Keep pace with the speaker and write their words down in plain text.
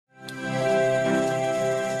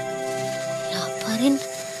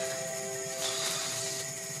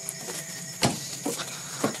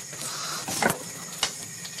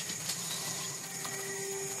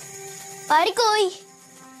Pare Koy!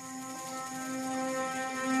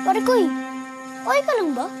 Pare Koy, okay ka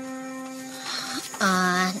lang ba?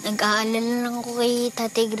 Nag-aalala lang ako kay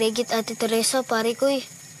Tatay Greg at Ate Teresa, pare Koy.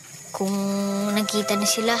 Kung nagkita na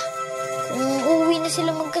sila, kung uuwi na sila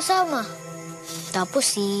magkasama.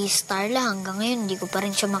 Tapos si Starla hanggang ngayon, hindi ko pa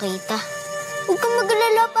rin siya makita. Huwag kang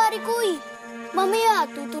mag-alala, pare Koy. Mamaya,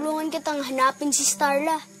 tutulungan kitang hanapin si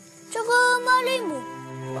Starla. Tsaka malay mo,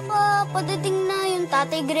 baka padating na yung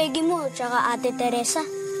Tatay Greggy mo tsaka Ate Teresa.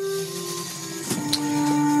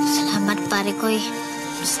 Salamat, pare Koy.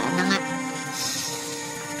 Sana nga.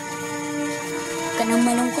 Huwag ka nang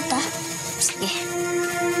malungkot, ha? Sige.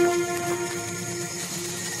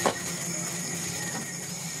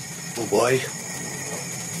 Buboy.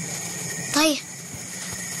 Tay.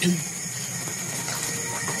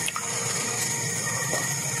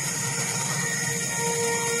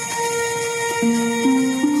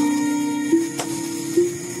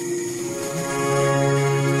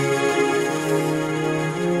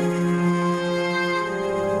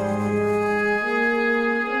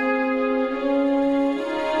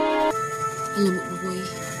 Alam mo, Buboy,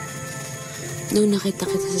 nung nakita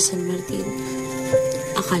kita sa San Martin,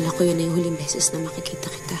 akala ko yun na yung huling beses na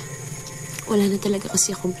makikita kita. Wala na talaga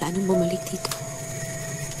kasi akong planong bumalik dito.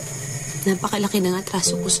 Napakalaki ng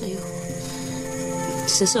atraso ko sa'yo.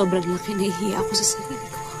 Sa sobrang laki, nahihiya ako sa sarili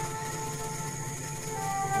ko.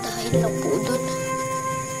 Dahil lang po dun,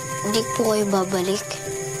 hindi po kayo babalik.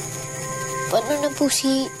 Paano na po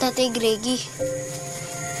si Tatay Greggy?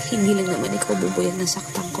 Hindi lang naman ikaw, Buboy, ang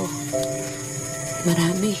nasaktan ko.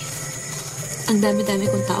 Marami. Ang dami-dami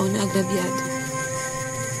kong tao na agrabyado.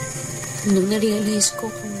 Nung na-realize ko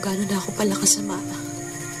kung gano'n na ako pala kasama,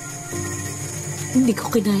 hindi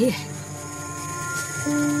ko kinaya.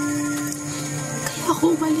 Kaya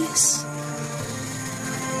ako umalis.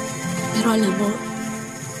 Pero alam mo,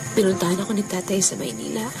 pinuntahan ako ni Tatay sa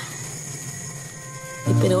Maynila.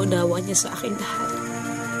 Ipinaunawa niya sa akin lahat.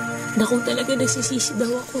 Na kung talaga nagsisisi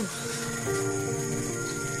daw ako.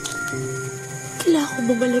 Kailangan ko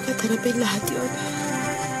bumalik at harapin lahat yun.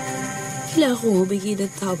 Kailangan ko humingi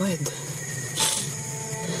ng tawad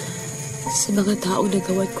sa mga taong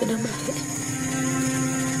nagawan ko ng mali.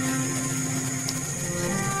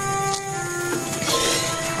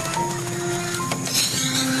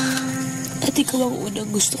 At ikaw ang unang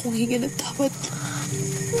gusto kong hinga ng tawad.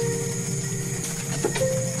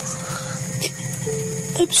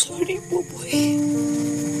 I'm sorry, Buboy.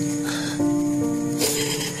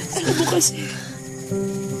 Alam mo kasi,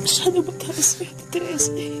 masyado mataas si Ate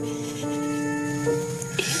Teresa.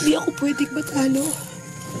 Hindi ako pwedeng matalo.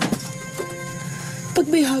 Pag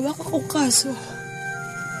may hawak akong kaso,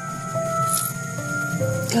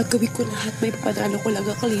 gagawin ko lahat, may panalo ko lang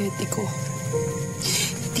ang kliyente ko.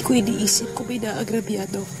 Hindi ko iniisip kung may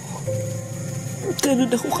naagrabyado.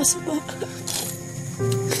 Ganun ako kasama.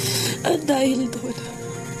 At dahil doon,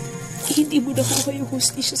 hindi mo nakuha yung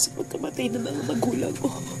hustisya sa pagkamatay na mga magulang mo.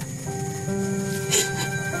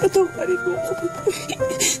 Patawarin mo ako, Buboy.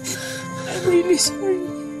 I'm really sorry.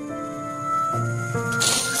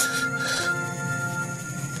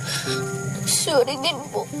 Sorry din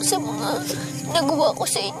po sa mga nagawa ko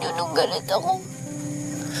sa inyo nung galit ako.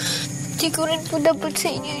 Hindi ko rin po dapat sa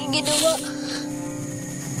inyo yung ginawa.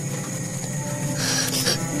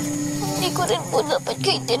 Hindi ko rin po dapat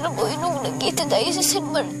kayo tinaboy nung nagkita tayo sa San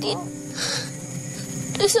Martin.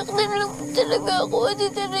 Nasaktan lang po talaga ako, Ate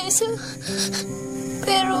Teresa.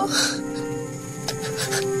 Pero,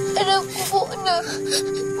 alam ko po na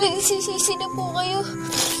nagsisisi na po kayo.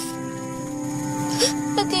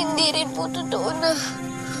 At hindi rin po totoo na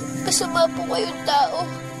masama po kayong tao.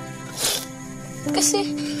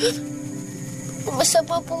 Kasi,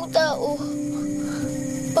 masama pong tao.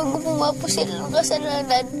 Pag gumawa po sila ng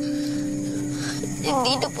kasalanan,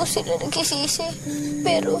 hindi na po sila nagsisisi.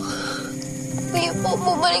 Pero, ngayon po,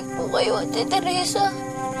 bumalik po kayo, Ate Teresa.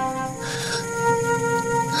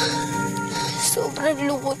 Sobrang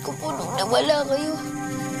lungkot ko po nung nawala kayo.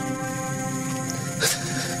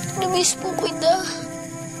 Namiss po kita.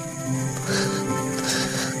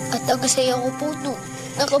 At ang saya ko po nung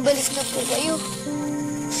nakabalik na po kayo.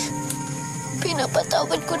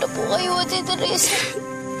 Pinapatawad ko na po kayo, Ate Teresa.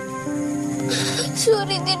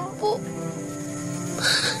 Sorry din po.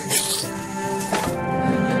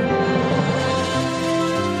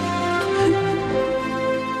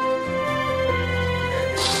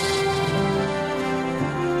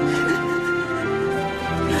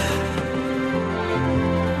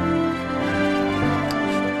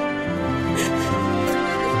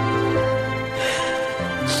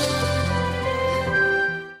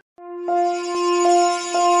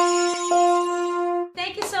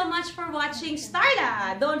 watching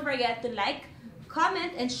Starla. Don't forget to like,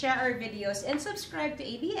 comment, and share our videos and subscribe to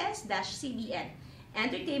ABS-CBN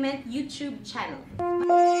Entertainment YouTube channel.